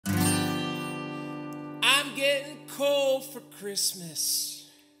I'm getting cold for Christmas.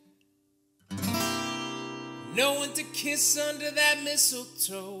 No one to kiss under that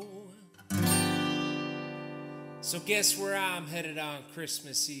mistletoe. So guess where I'm headed on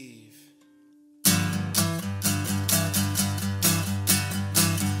Christmas Eve?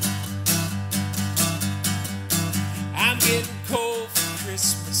 I'm getting cold for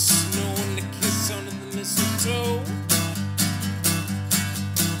Christmas. No one to kiss under the mistletoe.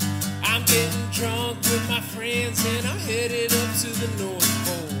 I'm getting drunk with my friends and I'm headed up to the North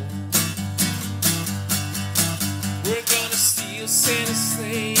Pole. We're gonna steal Santa's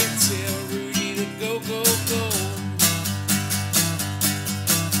sleigh and tell Rudy to go, go, go.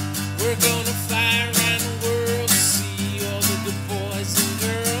 We're gonna fly around the world to see all the good boys and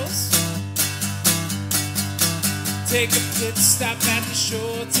girls. Take a pit stop at the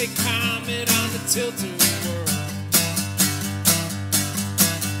shore, take COMET on the TILT-A-WHIRL.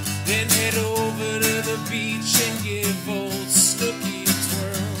 Then head over to the beach and give old SNOOKI a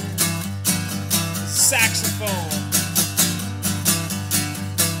twirl. Saxophone.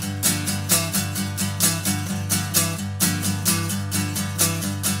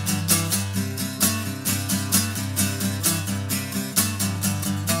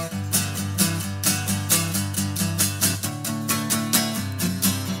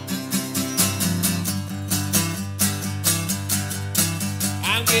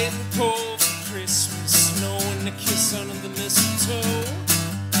 I'm getting cold for Christmas, no one to kiss under the mistletoe.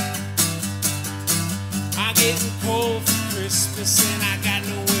 I'm getting cold for Christmas and I got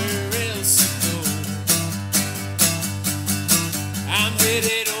nowhere else to go. I'm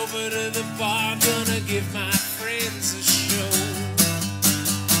headed over to the bar, gonna give my friends a show.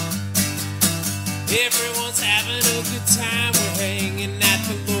 Everyone's having a good time, we're hanging at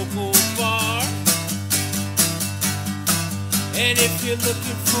the local bar. And if you're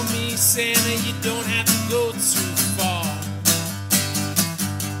looking for me, Santa, you don't have to go too far.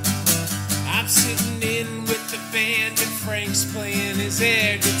 I'm sitting in with the band and Frank's playing his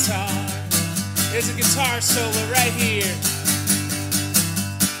air guitar. There's a guitar solo right here.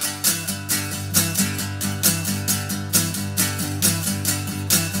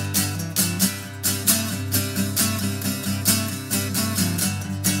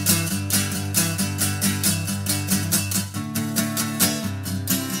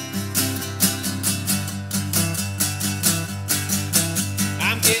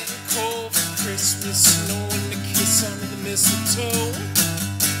 Christmas, no one to kiss under the mistletoe.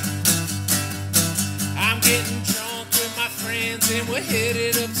 I'm getting drunk with my friends and we're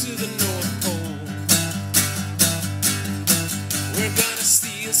headed up to the North Pole. We're gonna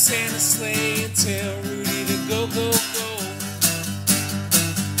steal Santa's sleigh and tell Rudy to go, go, go.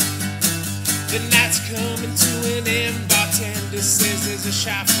 The night's coming to an end, bartender says there's a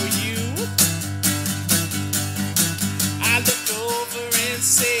shot for you. I look over and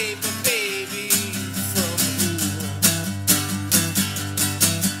say, but baby, from who?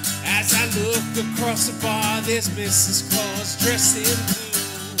 As I look across the bar, there's Mrs. Claus dressed in blue.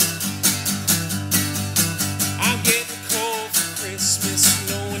 I'm getting cold for Christmas,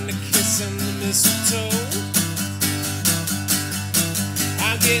 no one to kiss under the mistletoe.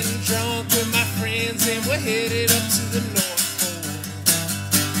 I'm getting drunk with my friends and we're headed up to the North Pole.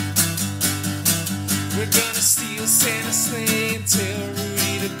 We're gonna steal Santa's sleigh and tell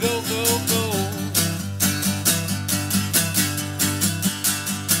Rudy to go, go, go.